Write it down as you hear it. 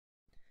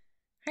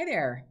Hi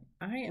there.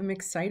 I am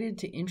excited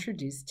to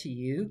introduce to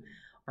you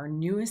our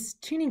newest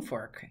tuning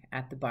fork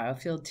at the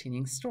Biofield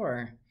Tuning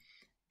Store.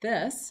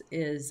 This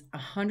is a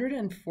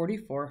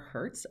 144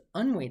 hertz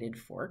unweighted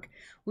fork,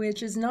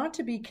 which is not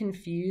to be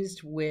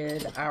confused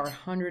with our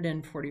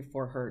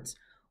 144 hertz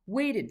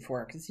weighted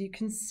fork. As you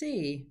can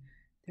see,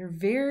 they're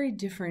very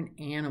different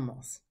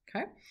animals.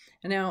 Okay,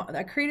 and now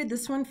I created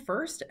this one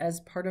first as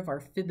part of our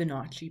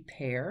Fibonacci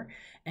pair,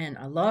 and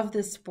I love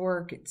this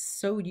fork. It's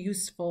so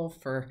useful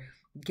for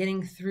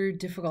getting through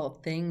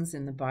difficult things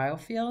in the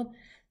biofield.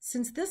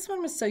 Since this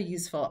one was so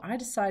useful, I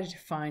decided to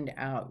find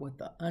out what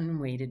the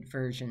unweighted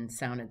version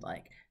sounded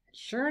like.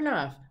 Sure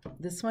enough,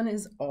 this one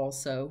is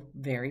also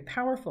very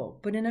powerful,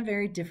 but in a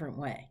very different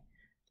way.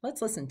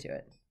 Let's listen to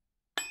it.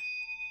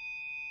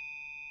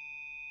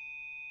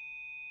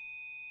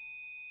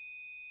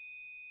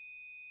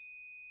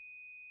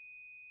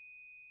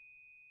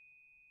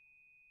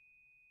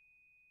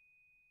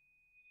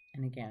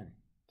 And again.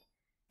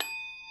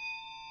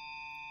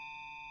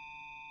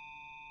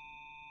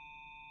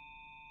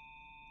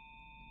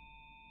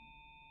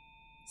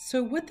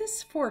 So what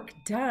this fork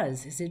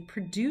does is it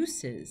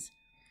produces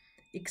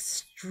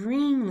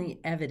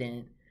extremely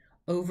evident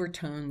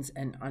overtones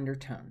and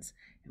undertones.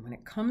 And when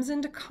it comes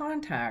into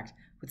contact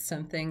with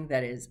something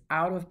that is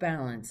out of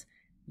balance,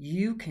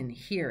 you can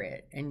hear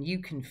it and you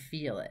can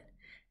feel it.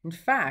 In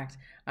fact,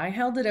 I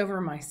held it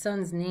over my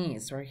son's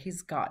knees where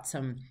he's got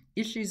some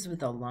issues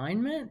with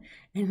alignment,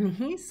 and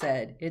he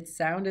said it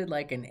sounded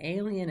like an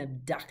alien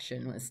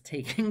abduction was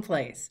taking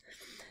place.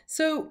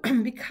 So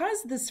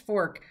because this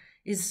fork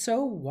is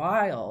so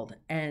wild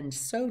and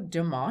so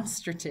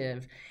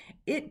demonstrative,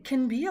 it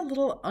can be a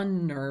little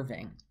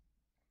unnerving.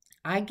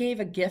 I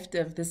gave a gift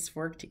of this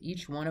fork to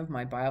each one of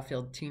my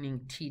biofield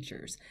tuning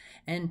teachers,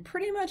 and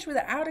pretty much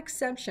without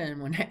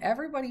exception, when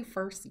everybody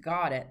first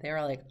got it, they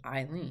were like,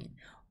 Eileen,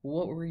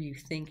 what were you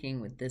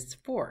thinking with this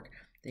fork?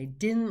 They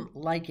didn't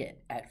like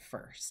it at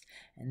first,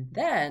 and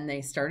then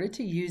they started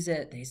to use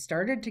it, they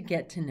started to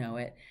get to know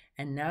it,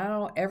 and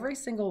now every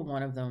single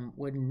one of them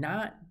would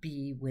not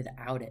be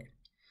without it.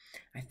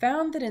 I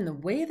found that in the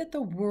way that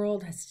the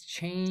world has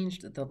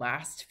changed the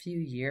last few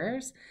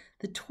years,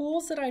 the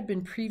tools that I'd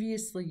been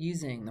previously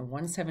using, the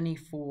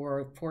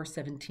 174,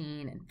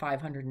 417, and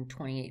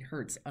 528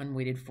 hertz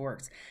unweighted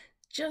forks,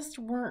 just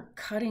weren't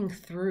cutting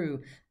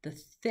through the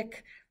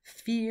thick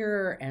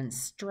fear and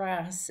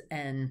stress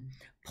and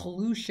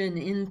pollution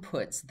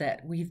inputs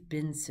that we've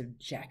been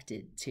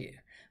subjected to.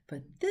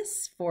 But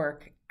this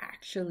fork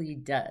actually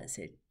does.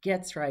 It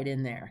gets right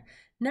in there.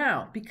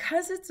 Now,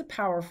 because it's a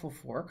powerful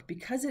fork,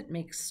 because it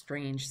makes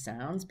strange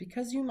sounds,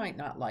 because you might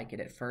not like it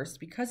at first,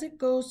 because it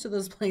goes to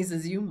those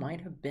places you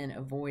might have been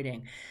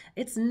avoiding,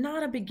 it's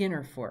not a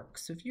beginner fork.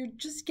 So if you're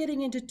just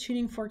getting into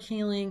tuning fork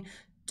healing,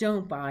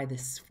 don't buy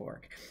this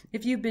fork.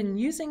 If you've been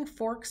using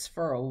forks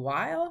for a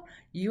while,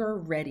 you're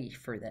ready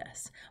for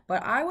this.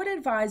 But I would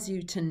advise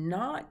you to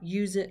not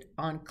use it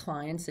on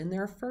clients in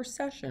their first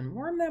session.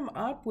 Warm them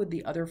up with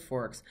the other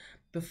forks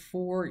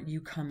before you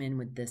come in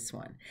with this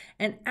one.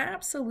 And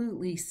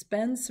absolutely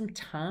spend some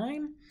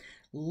time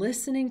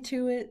listening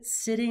to it,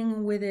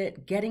 sitting with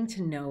it, getting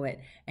to know it,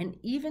 and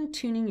even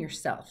tuning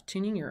yourself,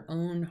 tuning your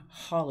own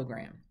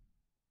hologram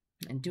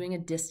and doing a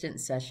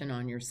distance session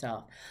on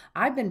yourself.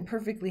 I've been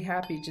perfectly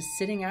happy just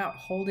sitting out,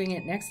 holding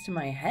it next to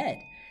my head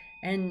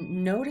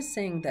and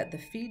noticing that the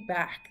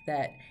feedback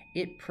that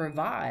it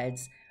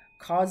provides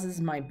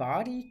causes my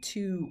body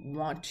to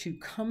want to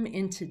come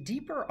into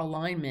deeper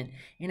alignment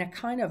in a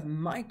kind of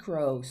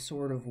micro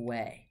sort of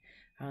way.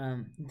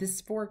 This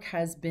fork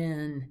has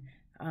been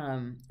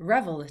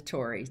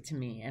revelatory to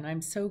me, and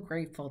I'm so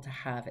grateful to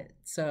have it.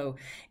 So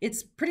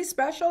it's pretty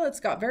special. It's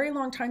got very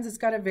long tines. It's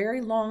got a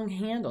very long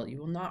handle. You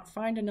will not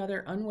find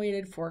another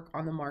unweighted fork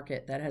on the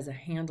market that has a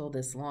handle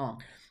this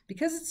long.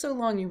 Because it's so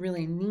long, you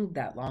really need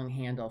that long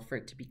handle for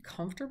it to be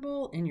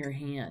comfortable in your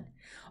hand.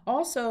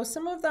 Also,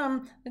 some of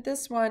them,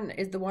 this one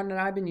is the one that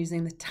I've been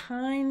using, the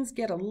tines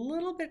get a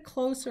little bit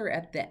closer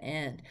at the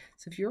end.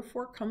 So if your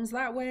fork comes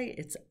that way,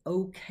 it's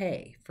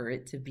okay for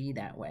it to be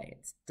that way.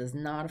 It does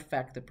not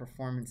affect the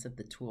performance of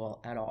the tool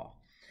at all.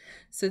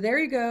 So there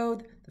you go,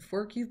 the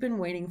fork you've been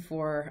waiting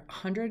for,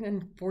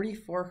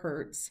 144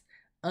 hertz,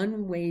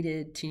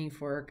 unweighted tuning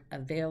fork,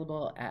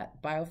 available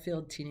at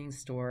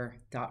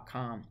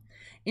biofieldtuningstore.com.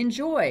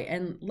 Enjoy,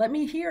 and let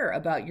me hear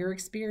about your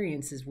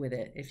experiences with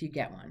it if you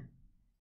get one.